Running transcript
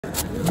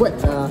Buat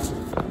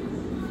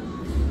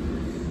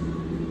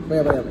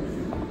banyak.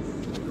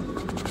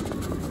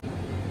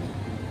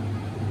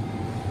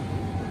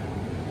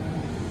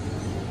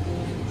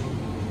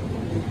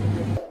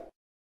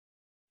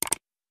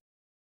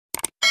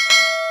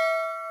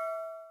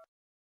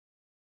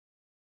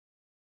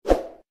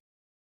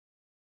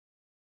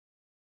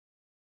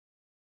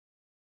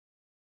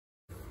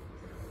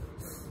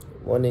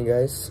 Morning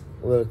guys,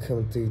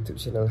 welcome to YouTube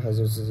channel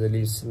Hazul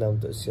Sazali. Senam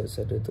untuk sihat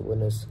sada untuk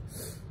bonus.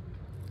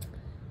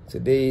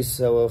 Today is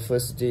our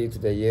first day to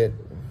diet.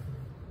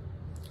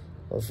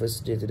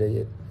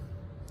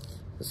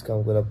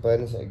 Sekarang pukul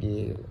 8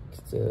 lagi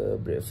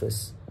kita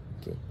breakfast.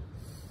 Okay.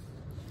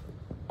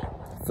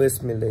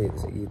 First meal diet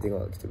lagi,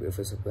 tengok kita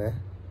breakfast apa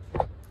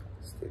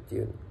Stay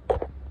tuned.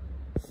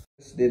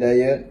 First day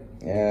diet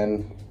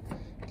and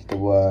kita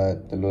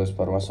buat telur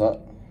separuh masak.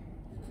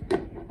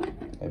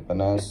 Air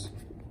panas.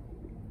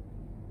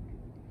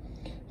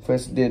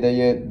 First day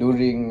diet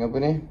during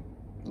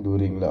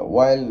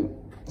while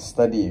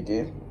study,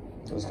 okay.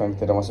 So sekarang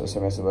kita dah masuk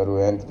semester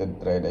baru kan, kita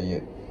try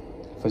diet.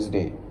 First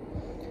day,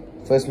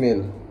 first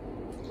meal,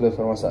 telur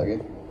separuh masak, okay.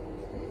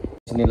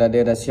 Sini lah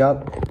dia dah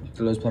siap,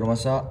 telur separuh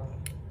masak.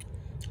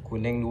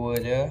 Kuning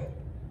 2 je.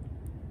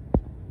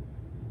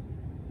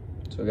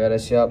 So guys dah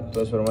siap,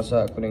 telur separuh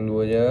masak, kuning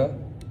 2 je.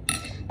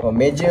 Oh,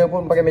 meja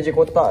pun pakai meja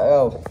kotak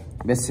tau.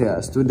 Biasa lah,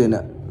 student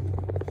lah,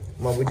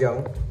 mak bujang.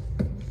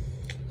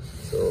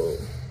 So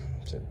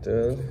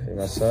settle,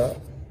 masak.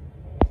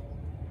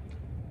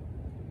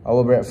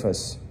 Our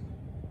breakfast.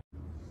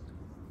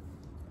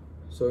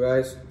 So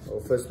guys, our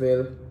first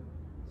meal.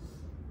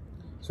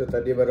 So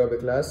tadi baru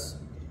habis kelas.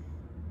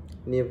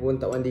 Ni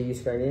pun tak mandi lagi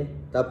sekarang ni.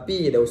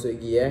 Tapi dah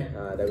gosok gigi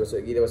dah gosok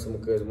gigi, dah basuh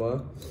muka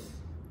semua.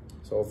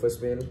 So our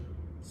first meal.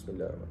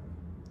 Bismillahirrahmanirrahim.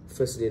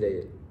 First day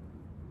diet.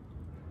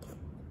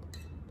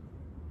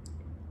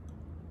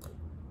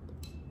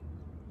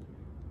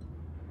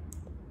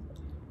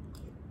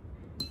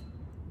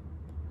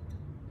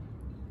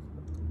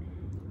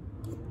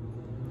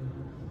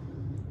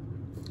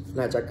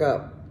 Nak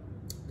cakap,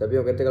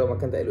 tapi orang kata kalau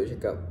makan tak elok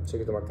cakap. So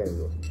kita makan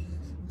dulu.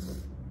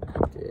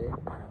 Okay.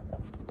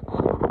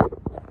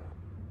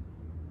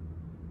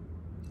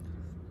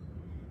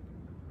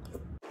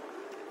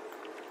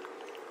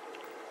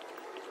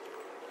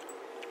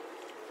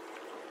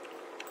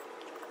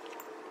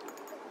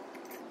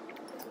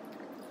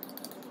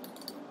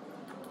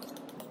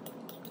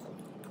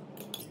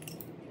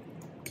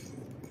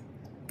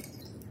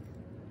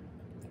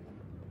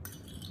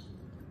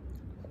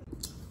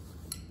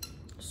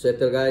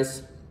 Settle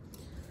guys.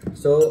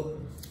 So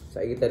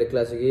saya kita ada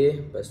kelas lagi.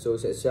 Lepas tu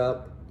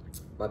siap-siap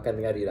makan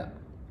tengah hari lah.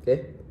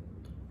 Okay.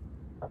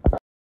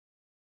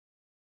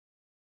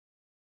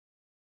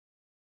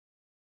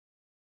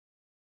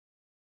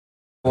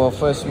 Our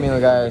first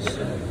meal guys.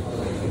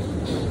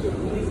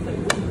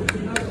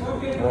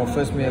 Our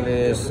first meal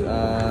is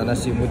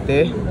nasi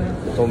putih,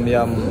 tom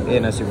yum,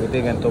 nasi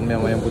putih dengan tom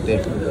yum ayam putih.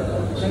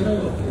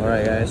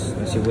 Alright guys,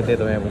 nasi putih,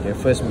 tom yum putih.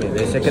 First meal.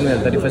 Second meal,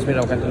 tadi first meal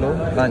makan telur.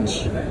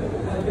 Lunch.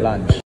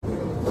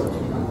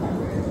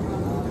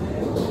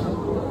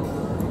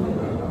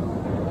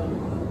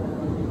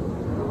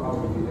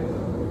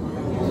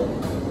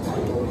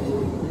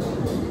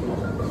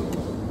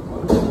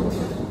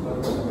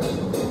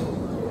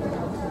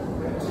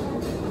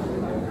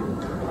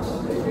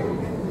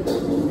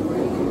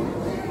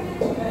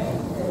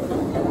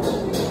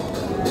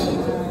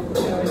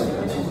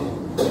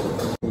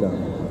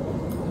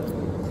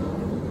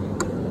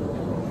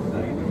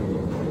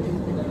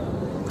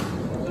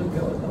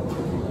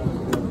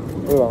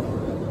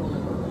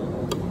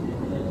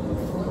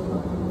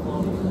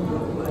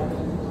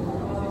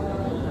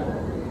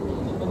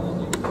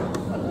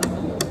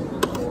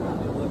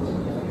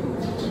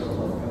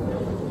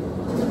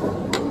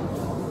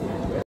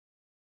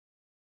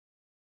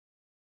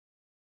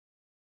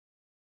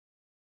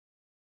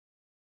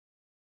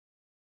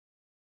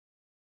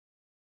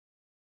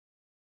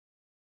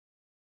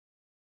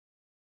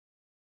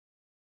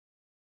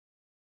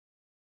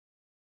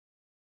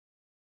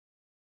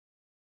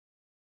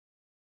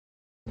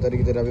 Tadi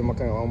kita dah habis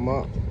makan dengan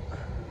mak.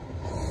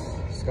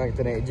 Sekarang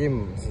kita naik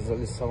gym.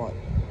 Sazali Samad.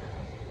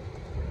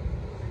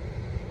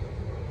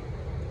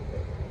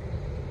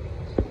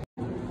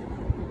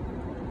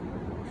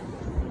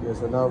 Okay,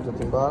 so now kita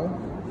timbang.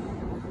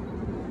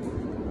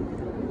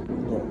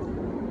 Yeah.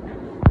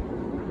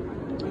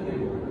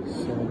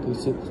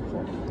 76.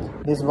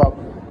 Ni sebab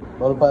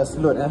baru lepas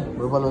load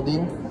baru lepas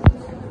loading.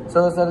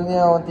 So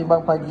selalunya orang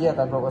timbang pagi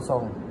tanpa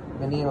kosong.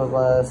 Ini baru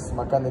lepas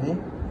makan tadi.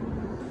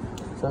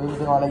 So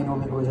kita tengok lagi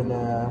 2 minggu macam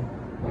mana.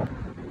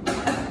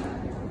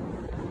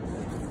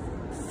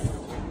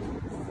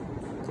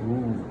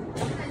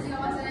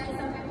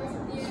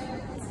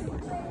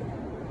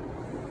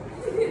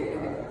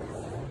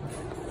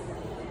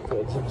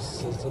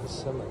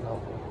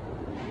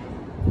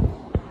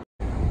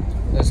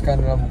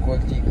 Sekarang dalam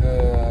pukul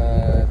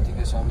 3.19.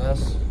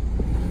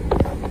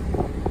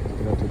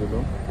 Kita bantu dulu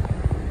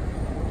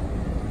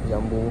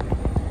jambu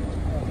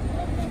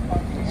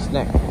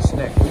Snack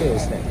boleh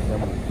snack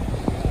jamu.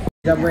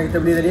 Jamu yang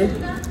kita beli tadi.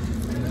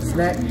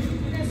 Snack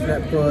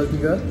pukul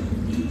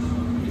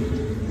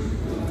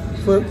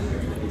 3.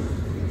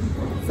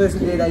 First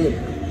day diet.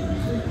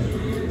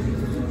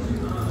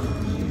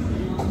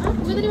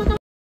 Gue tadi makan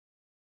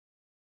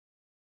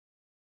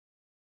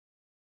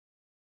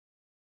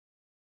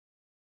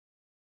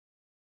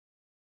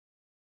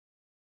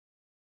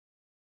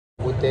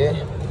putih,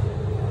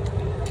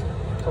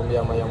 tom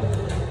yum ayam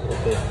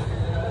putih,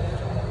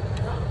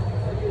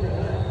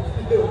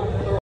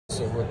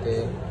 nasi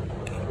putih,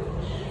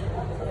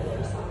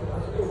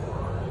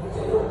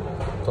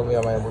 tom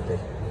yum ayam putih.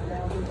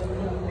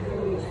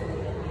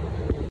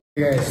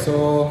 Okay guys,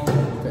 so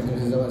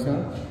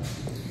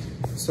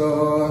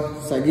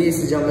lagi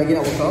sejam lagi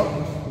nak buka.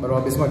 Baru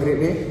habis maghrib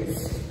ni.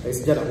 Lagi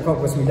sejam nak buka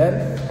pukul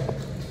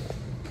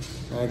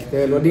 9. Kita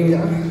loading je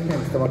lah.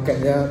 Kita makan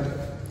je.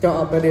 Tengok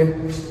apa dia.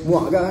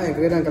 Muak kan.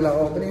 Kadang-kadang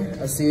kalau apa ni,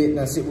 asyik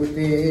nasi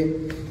putih,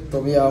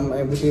 tom yum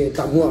ayam putih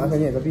tak muak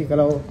rasanya. Tapi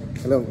kalau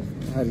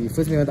hari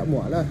first memang tak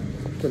muak lah.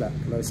 Betul lah.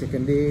 Kalau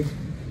second day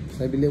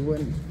saya bila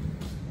pun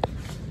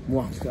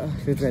muak juga lah.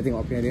 Kita try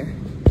tengok apa yang dia.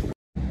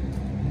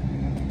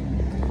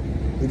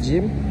 Di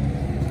gym.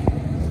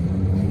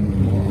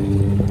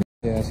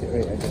 Ya, nasi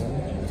wei ada.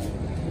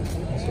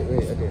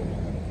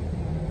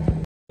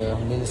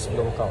 Meal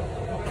sebelum kau.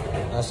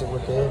 Nasi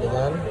putih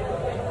dengan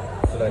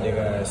itulah dia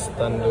guys,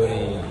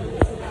 tandoori.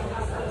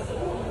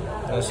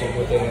 Nasi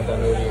putih dengan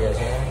tandoori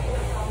guys ya.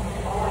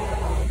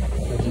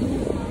 Nasi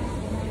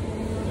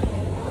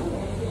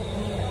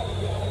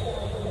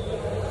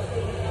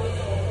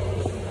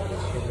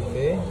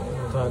putih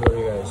dengan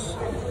tandoori guys.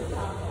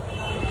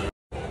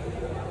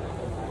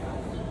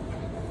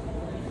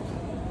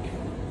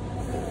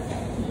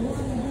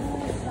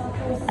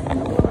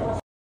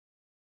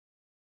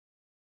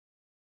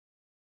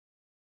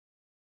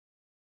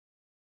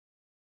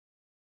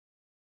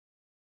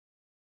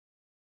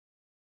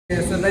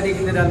 So tadi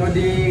kita dah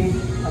loading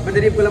apa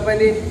tadi pukul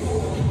 8 ni,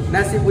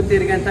 nasi putih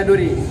dengan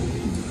tandoori.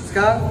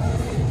 Sekarang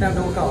kita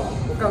nak workout.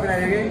 Workout kena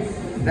ada okay?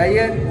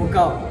 Diet,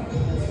 workout.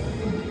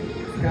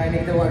 Sekarang ni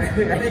kita buat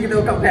nanti kita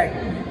workout back.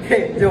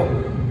 Okay, jom.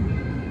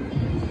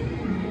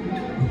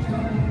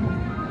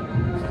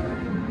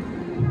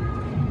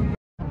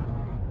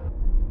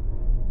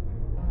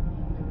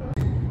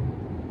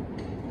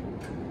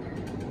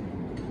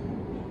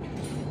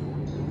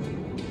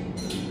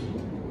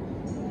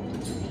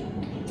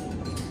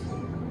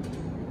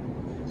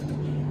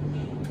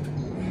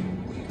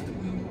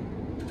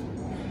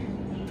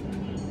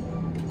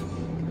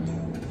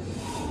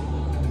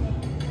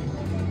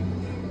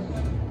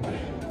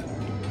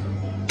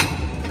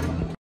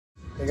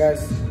 Okay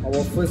guys,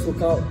 our first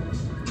workout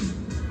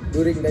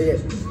during diet.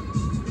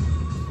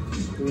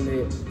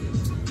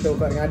 Kita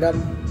workout dengan Adam.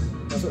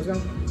 Masuk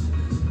sekarang.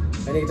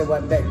 Hari ni kita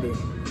buat back day.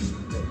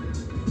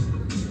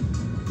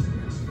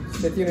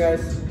 Stay tune guys.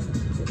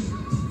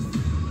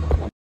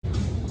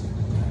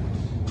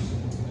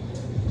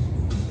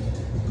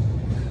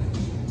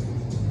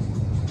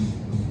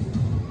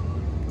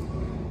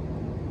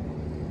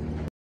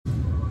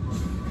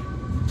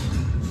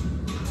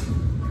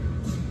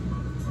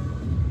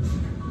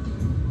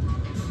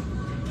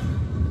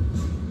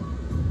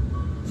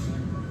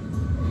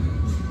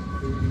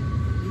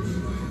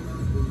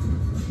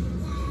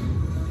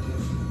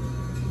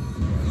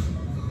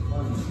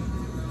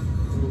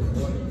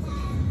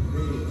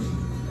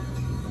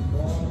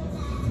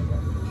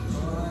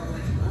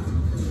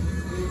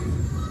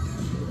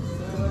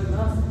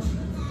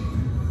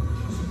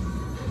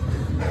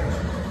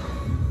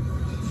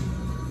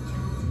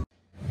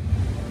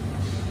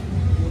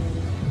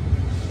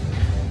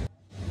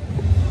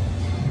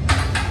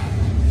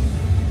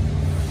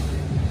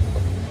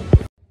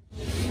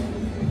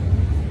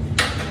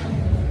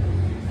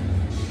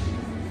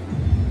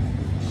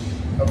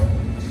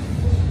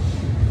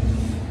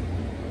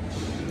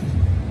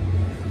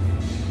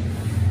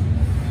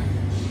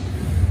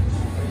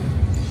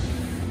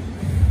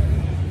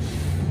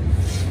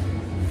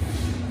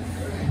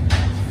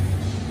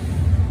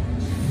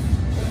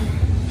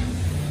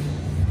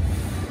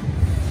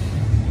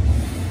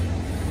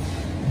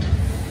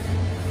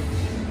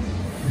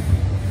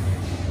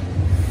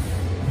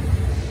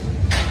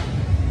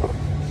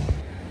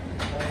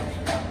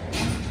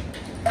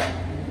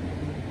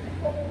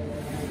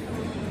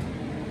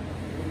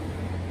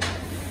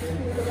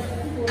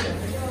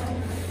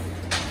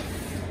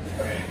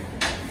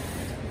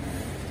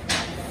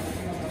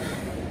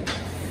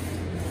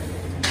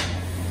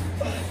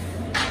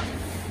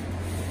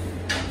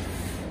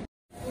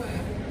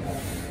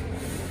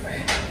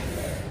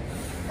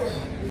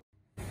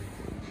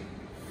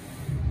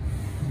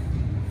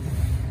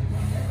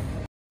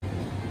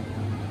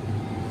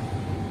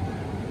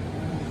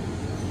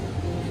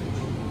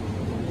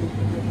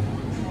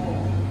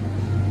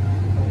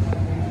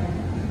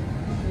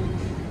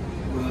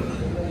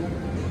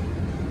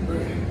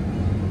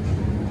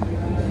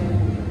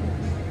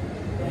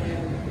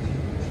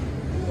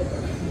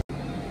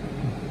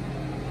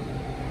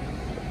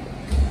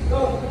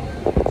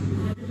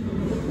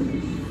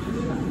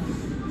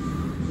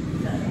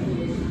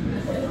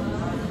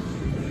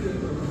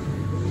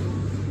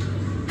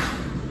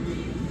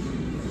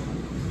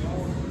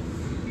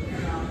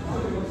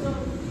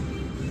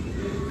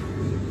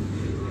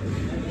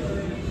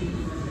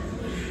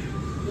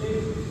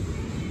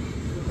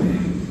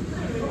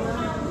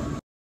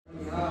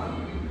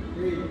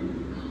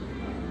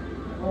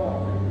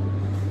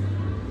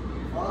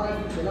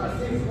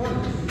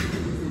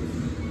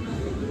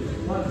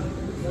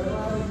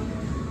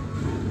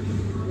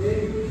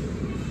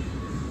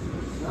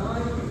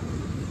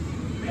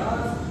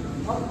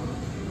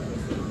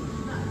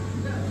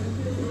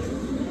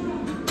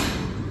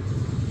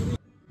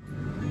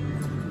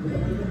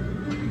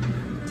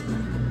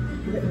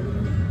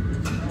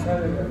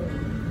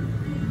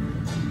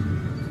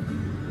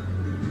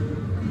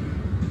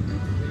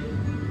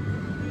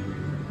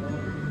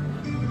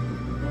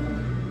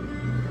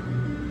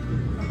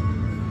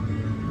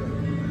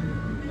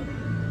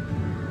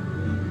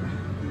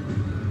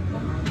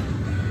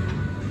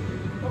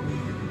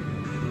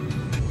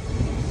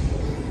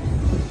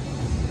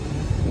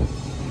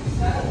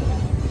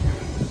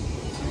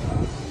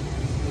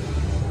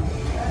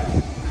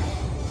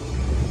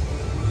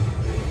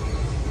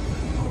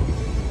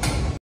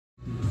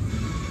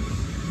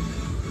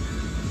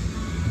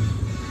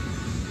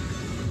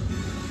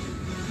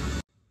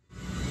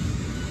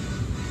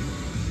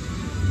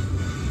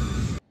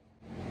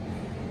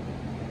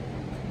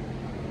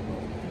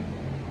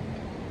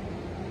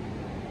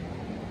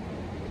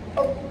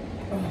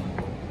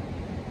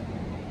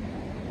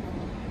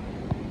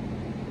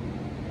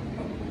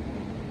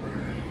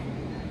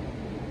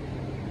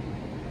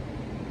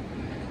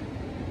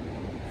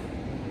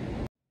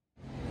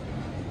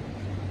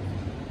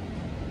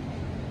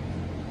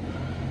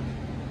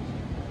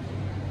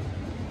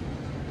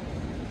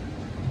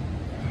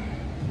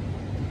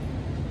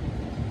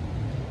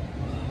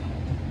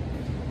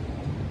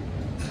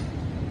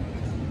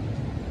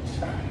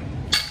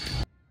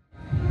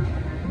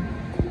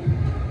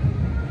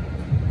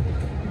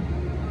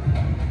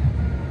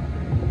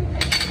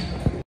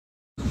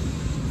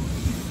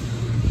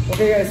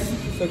 Okay guys,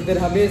 so kita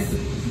dah habis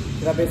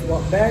buat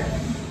back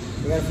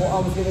dengan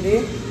forearm sikit tadi.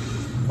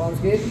 Forearm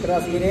sikit,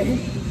 keras gini.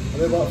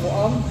 Habis buat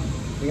forearm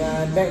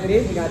dengan back tadi,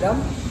 dengan Adam.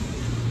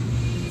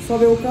 So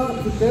habis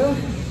workout, kita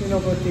minum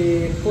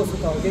protein post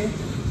workout, okay?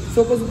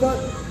 So post workout,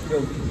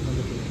 jom.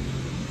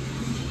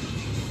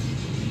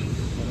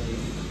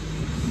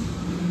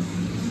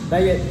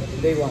 Diet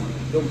day 1,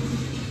 jom.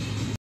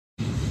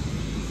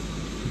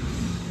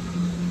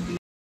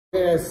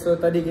 Okay, so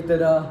tadi kita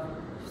dah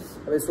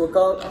habis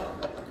workout,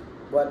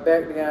 buat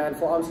back dengan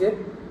forearm sikit.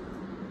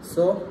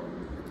 So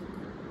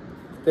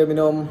kita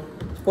minum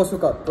post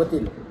workout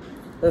protein.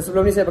 Dan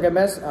sebelum ni saya pakai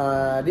mask,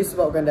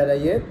 disebabkan dah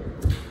diet,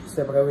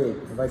 saya pakai whey,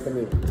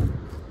 vitamin whey.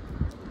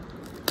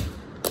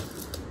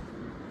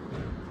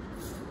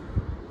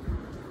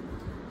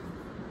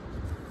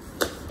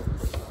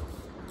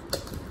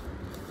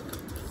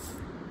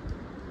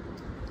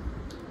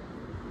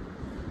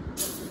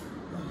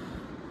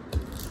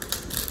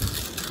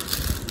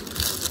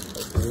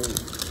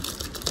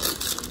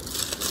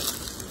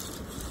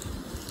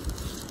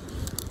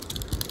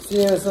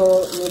 Yeah,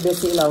 so ini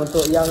basic lah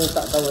untuk yang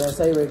tak tahu, yang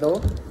saya beritahu.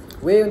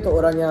 Whey untuk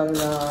orang yang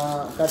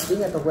nak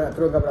cutting ataupun nak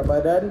turunkan berat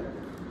badan.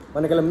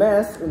 Manakala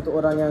mask untuk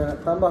orang yang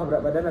nak tambah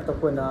berat badan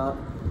ataupun nak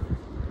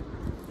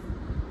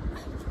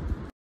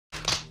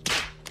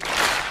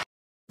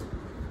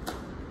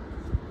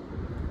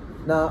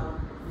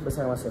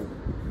besar masa.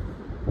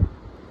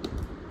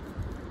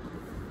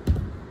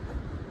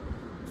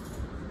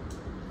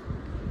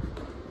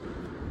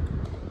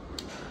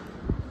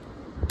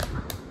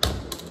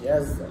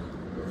 Yes.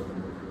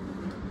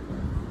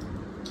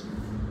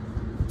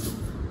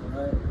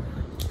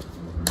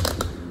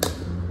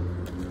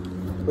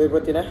 Whey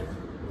protein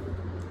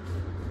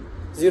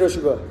zero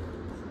sugar.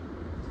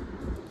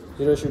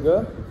 Zero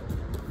sugar.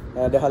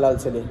 Ada halal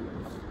sini.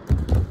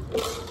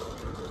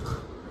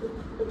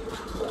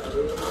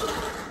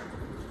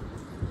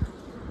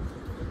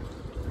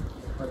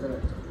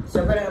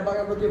 Siapa yang nak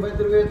pakai protein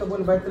vital whey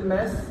ataupun vital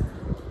mass,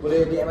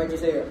 boleh DM IG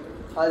saya.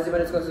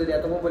 Alzi_study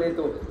ataupun boleh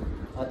tu.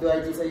 Tu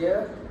IG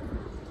saya.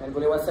 Dan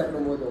boleh WhatsApp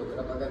nombor tu.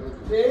 Nak pakai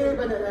protein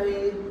banyak hari.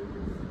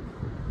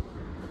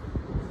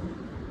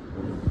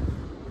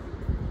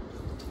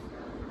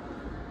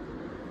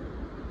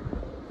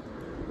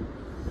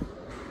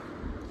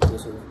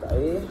 Letak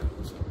air.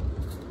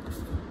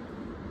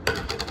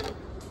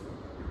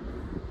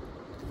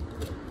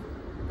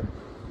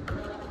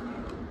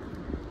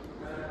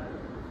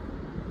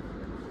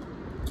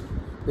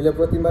 Bila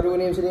protein baru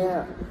ni macam ni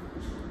lah,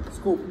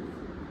 scoop.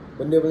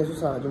 Benda paling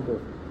susah nak jumpa.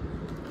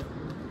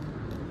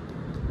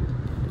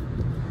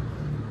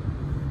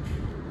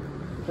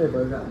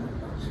 Berat.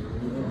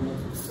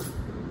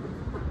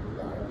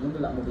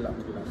 Gelap. Gelap.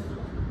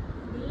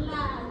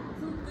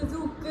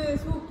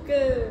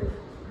 Suka.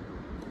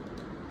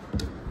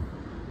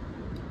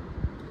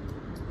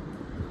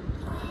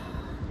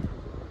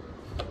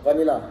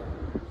 Vanilla.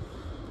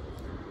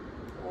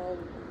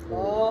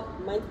 Allah,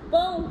 my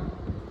phone.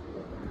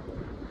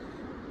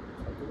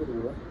 Satu ke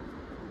dua?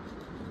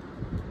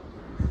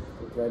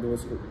 Try 2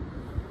 scoop.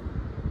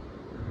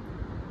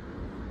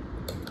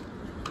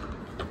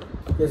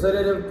 Okay, so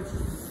dia ada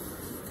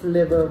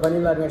flavor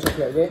vanilla dengan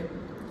coklat, okay?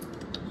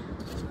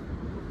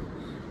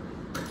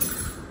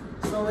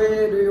 So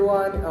where do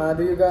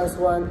you guys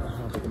want?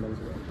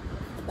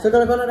 So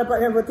kalau kau nak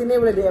dapatkan protein ni,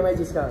 boleh DM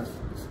IG sekarang.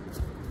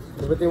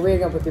 Protein whey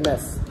dengan protein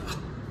mass.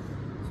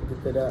 So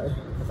kita dah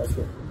letak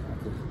sikit.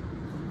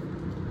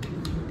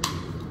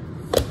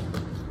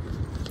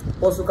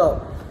 Post workout.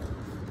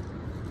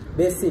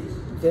 Basic,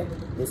 okay?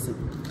 Basic.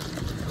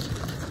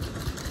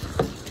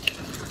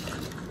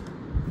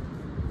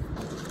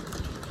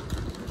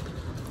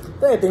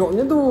 Tengok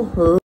macam tu.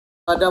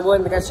 Ada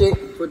pun dekat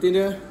shake protein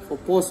dia for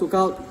post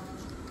workout.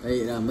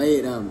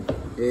 Baik Ram.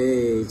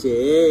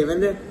 Cik,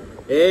 mana?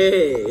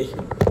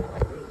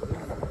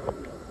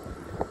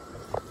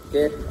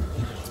 Okay.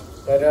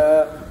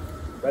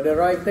 Pada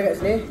Roy kita kat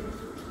sini.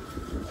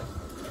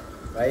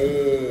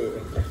 Baik.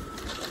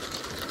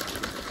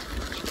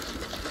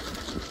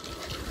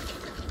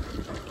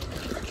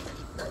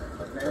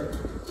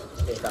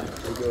 Okay, tak.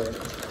 Video ni.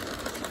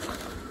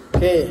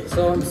 Okay,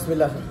 so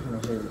bismillah.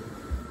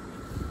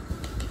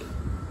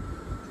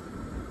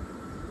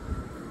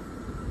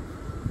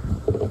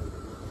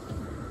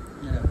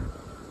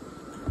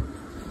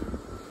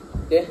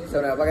 Okay,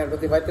 so nak pakai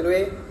protein vital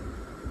whey.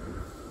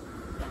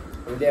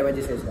 Dia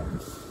macam saya sekarang.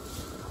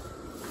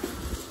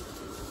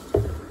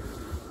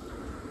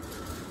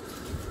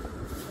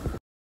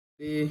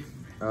 Jadi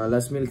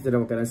last meal kita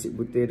dah makan nasi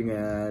putih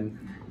dengan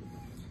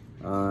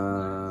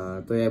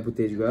toyay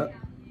putih juga.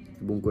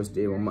 Bungkus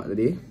dia mamak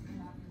tadi.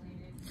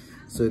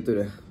 So itu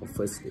dah for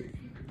first day.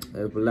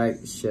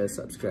 Like, share,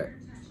 subscribe.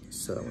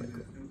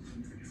 Assalamualaikum.